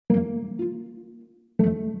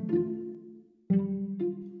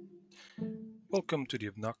welcome to The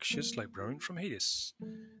Obnoxious Librarian from Hades,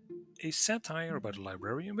 a satire about a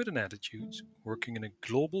librarian with an attitude, working in a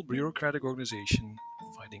global bureaucratic organization,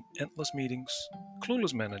 fighting endless meetings,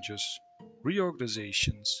 clueless managers,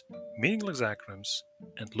 reorganizations, meaningless acronyms,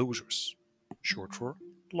 and losers, short for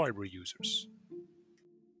library users.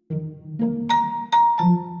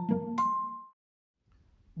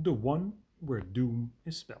 The one where doom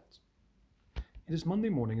is spelled. It is Monday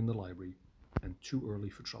morning in the library, and too early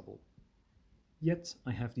for trouble. Yet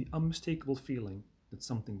I have the unmistakable feeling that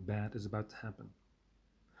something bad is about to happen.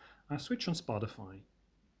 I switch on Spotify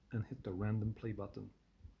and hit the random play button,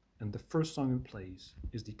 and the first song it plays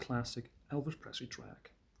is the classic Elvis Presley track,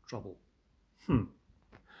 Trouble. Hmm.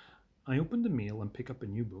 I open the mail and pick up a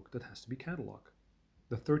new book that has to be catalogued.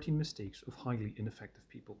 The 13 Mistakes of Highly Ineffective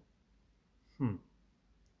People. Hmm.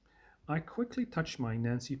 I quickly touch my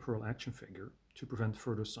Nancy Pearl action figure to prevent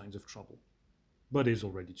further signs of trouble, but it is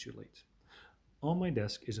already too late. On my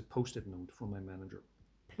desk is a post-it note from my manager.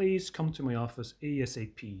 Please come to my office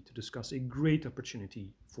ASAP to discuss a great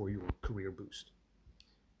opportunity for your career boost.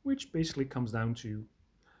 Which basically comes down to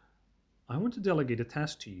I want to delegate a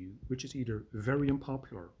task to you which is either very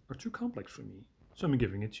unpopular or too complex for me, so I'm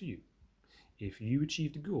giving it to you. If you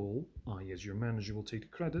achieve the goal, I, as your manager, will take the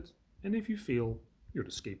credit, and if you fail, you're the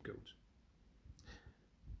scapegoat.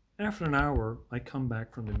 After an hour, I come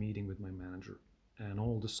back from the meeting with my manager, and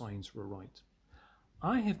all the signs were right.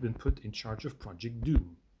 I have been put in charge of Project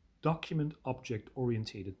DOOM, Document Object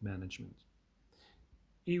Oriented Management.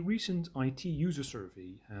 A recent IT user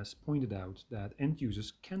survey has pointed out that end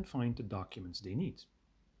users can't find the documents they need.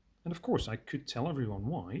 And of course, I could tell everyone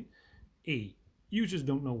why. A. Users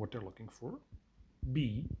don't know what they're looking for.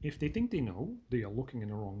 B. If they think they know, they are looking in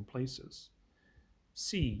the wrong places.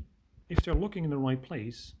 C. If they're looking in the right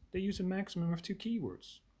place, they use a maximum of 2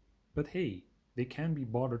 keywords. But hey, they can be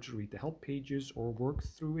bothered to read the help pages or work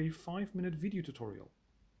through a 5-minute video tutorial.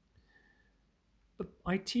 But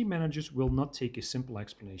IT managers will not take a simple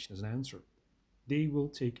explanation as an answer. They will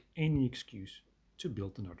take any excuse to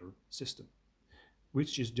build another system,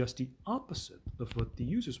 which is just the opposite of what the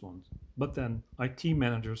users want. But then IT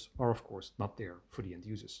managers are of course not there for the end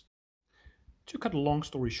users. To cut a long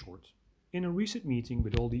story short, in a recent meeting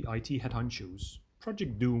with all the IT head honchos,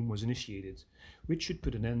 Project Doom was initiated, which should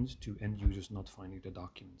put an end to end users not finding the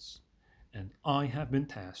documents. And I have been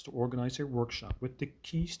tasked to organize a workshop with the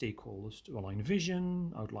key stakeholders to align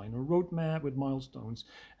vision, outline a roadmap with milestones,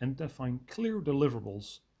 and define clear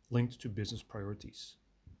deliverables linked to business priorities.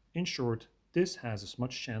 In short, this has as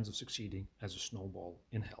much chance of succeeding as a snowball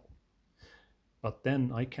in hell. But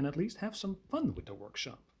then I can at least have some fun with the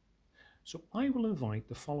workshop. So I will invite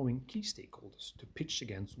the following key stakeholders to pitch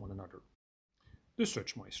against one another. The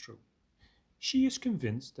Search Maestro. She is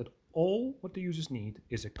convinced that all what the users need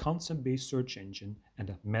is a concept-based search engine and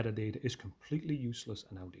that metadata is completely useless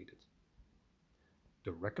and outdated.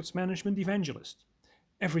 The Records Management Evangelist.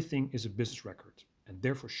 Everything is a business record and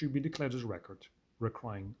therefore should be declared as a record,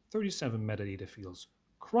 requiring 37 metadata fields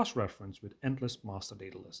cross-referenced with endless master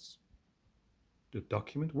data lists. The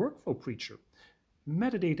Document Workflow Preacher.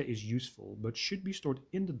 Metadata is useful but should be stored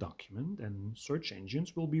in the document, and search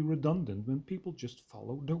engines will be redundant when people just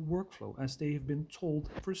follow their workflow as they have been told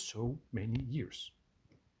for so many years.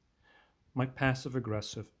 My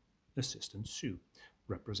passive-aggressive assistant Sue,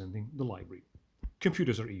 representing the library.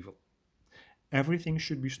 Computers are evil. Everything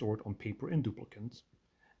should be stored on paper in duplicate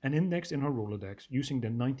and indexed in her Rolodex using the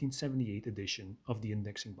 1978 edition of the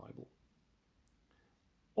Indexing Bible.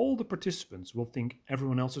 All the participants will think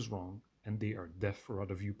everyone else is wrong and they are deaf for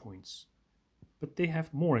other viewpoints. But they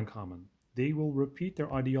have more in common. They will repeat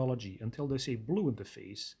their ideology until they say blue in the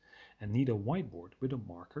face and need a whiteboard with a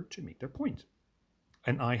marker to make their point.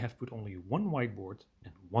 And I have put only one whiteboard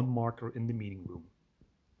and one marker in the meeting room.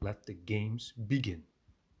 Let the games begin.